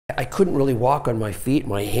I couldn't really walk on my feet.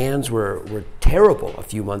 My hands were terrible a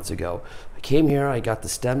few months ago. I came here, I got the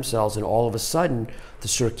stem cells, and all of a sudden, the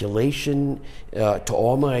circulation to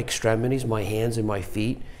all my extremities, my hands and my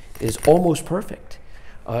feet, is almost perfect.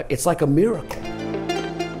 It's like a miracle.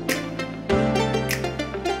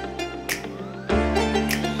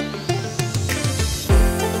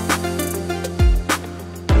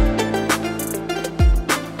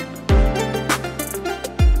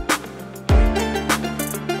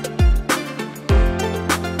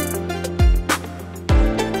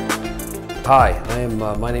 Hi,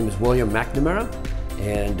 my name is William McNamara,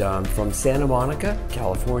 and I'm from Santa Monica,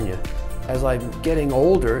 California. As I'm getting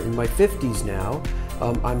older, in my 50s now,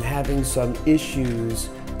 I'm having some issues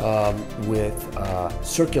with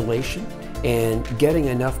circulation and getting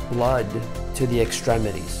enough blood to the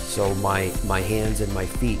extremities, so my hands and my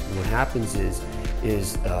feet. And what happens is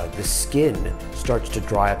the skin starts to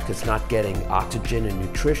dry up because it's not getting oxygen and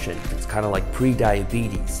nutrition. It's kind of like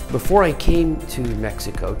pre-diabetes. Before I came to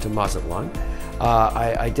Mexico, to Mazatlan,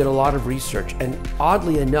 I did a lot of research, and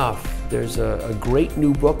oddly enough, there's a great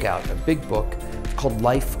new book out, a big book called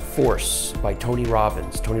Life Force by Tony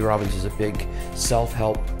Robbins. Tony Robbins is a big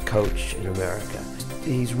self-help coach in America.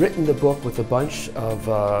 He's written the book with a bunch of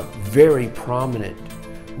very prominent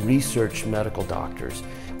research medical doctors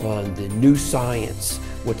on the new science,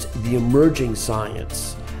 what's the emerging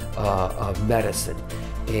science of medicine.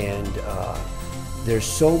 And there's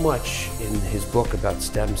so much in his book about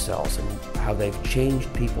stem cells and how they've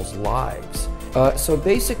changed people's lives. So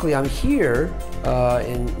basically I'm here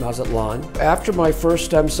in Mazatlan. After my first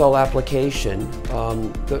stem cell application,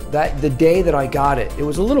 the day that I got it, it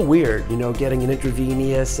was a little weird, you know, getting an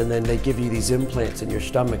intravenous, and then they give you these implants in your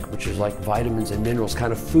stomach, which is like vitamins and minerals,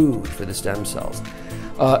 kind of food for the stem cells.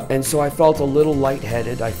 And so I felt a little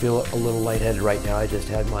lightheaded. I feel a little lightheaded right now. I just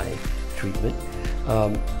had my treatment.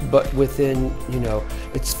 But within, you know,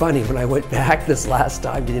 it's funny, when I went back this last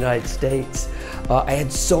time to the United States, I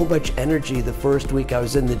had so much energy the first week I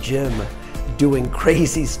was in the gym doing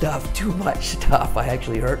crazy stuff, too much stuff. I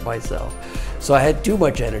actually hurt myself. So I had too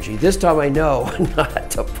much energy. This time I know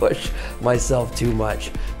not to push myself too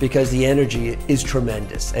much, because the energy is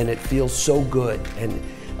tremendous and it feels so good. And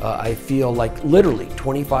I feel like literally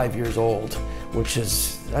 25 years old, which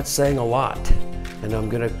is, that's saying a lot. And I'm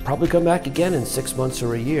gonna probably come back again in 6 months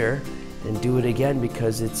or a year and do it again,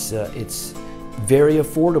 because it's very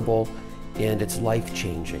affordable and it's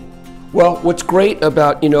life-changing. Well, what's great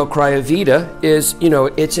about, you know, CryoVida is, you know,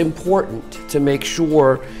 it's important to make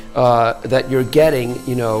sure that you're getting,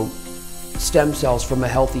 you know, stem cells from a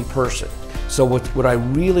healthy person. So what I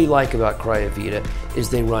really like about CryoVida is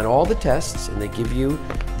they run all the tests, and they give you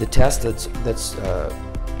the test that's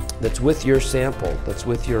with your sample, that's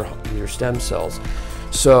with your stem cells.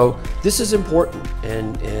 So this is important,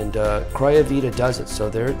 and CryoVida does it. So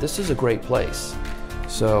this is a great place.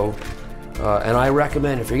 So, and I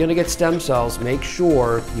recommend, if you're going to get stem cells, make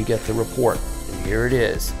sure you get the report. And here it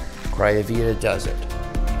is. CryoVida does it.